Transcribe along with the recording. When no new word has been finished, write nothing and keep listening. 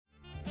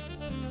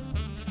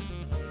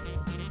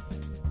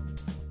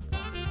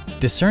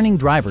Discerning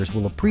drivers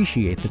will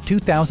appreciate the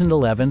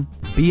 2011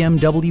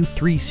 BMW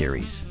 3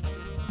 Series.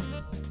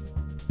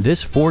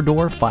 This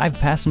four-door,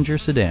 five-passenger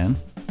sedan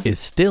is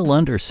still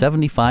under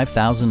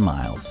 75,000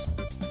 miles.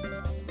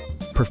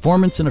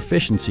 Performance and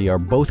efficiency are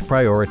both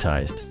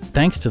prioritized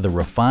thanks to the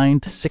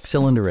refined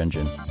six-cylinder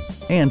engine.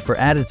 And for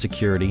added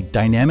security,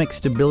 dynamic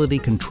stability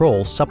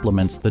control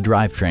supplements the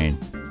drivetrain.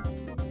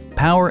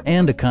 Power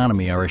and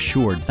economy are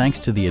assured thanks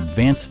to the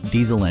advanced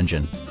diesel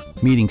engine,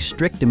 meeting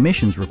strict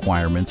emissions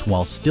requirements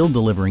while still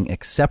delivering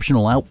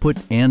exceptional output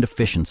and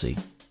efficiency.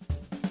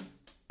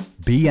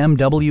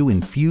 BMW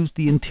infused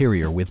the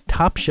interior with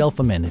top-shelf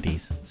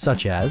amenities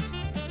such as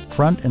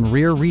front and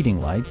rear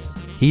reading lights,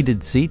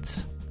 heated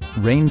seats,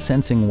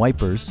 rain-sensing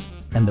wipers,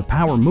 and the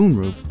power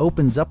moonroof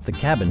opens up the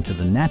cabin to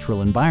the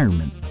natural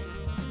environment.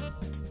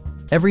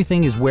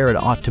 Everything is where it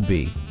ought to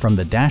be, from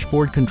the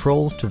dashboard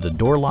controls to the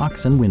door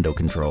locks and window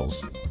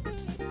controls.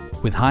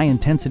 With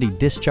high-intensity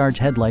discharge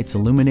headlights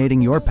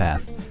illuminating your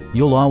path,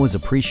 you'll always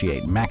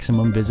appreciate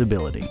maximum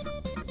visibility.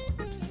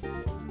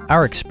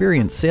 Our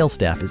experienced sales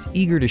staff is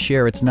eager to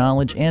share its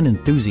knowledge and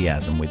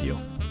enthusiasm with you.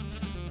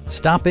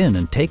 Stop in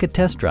and take a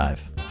test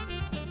drive.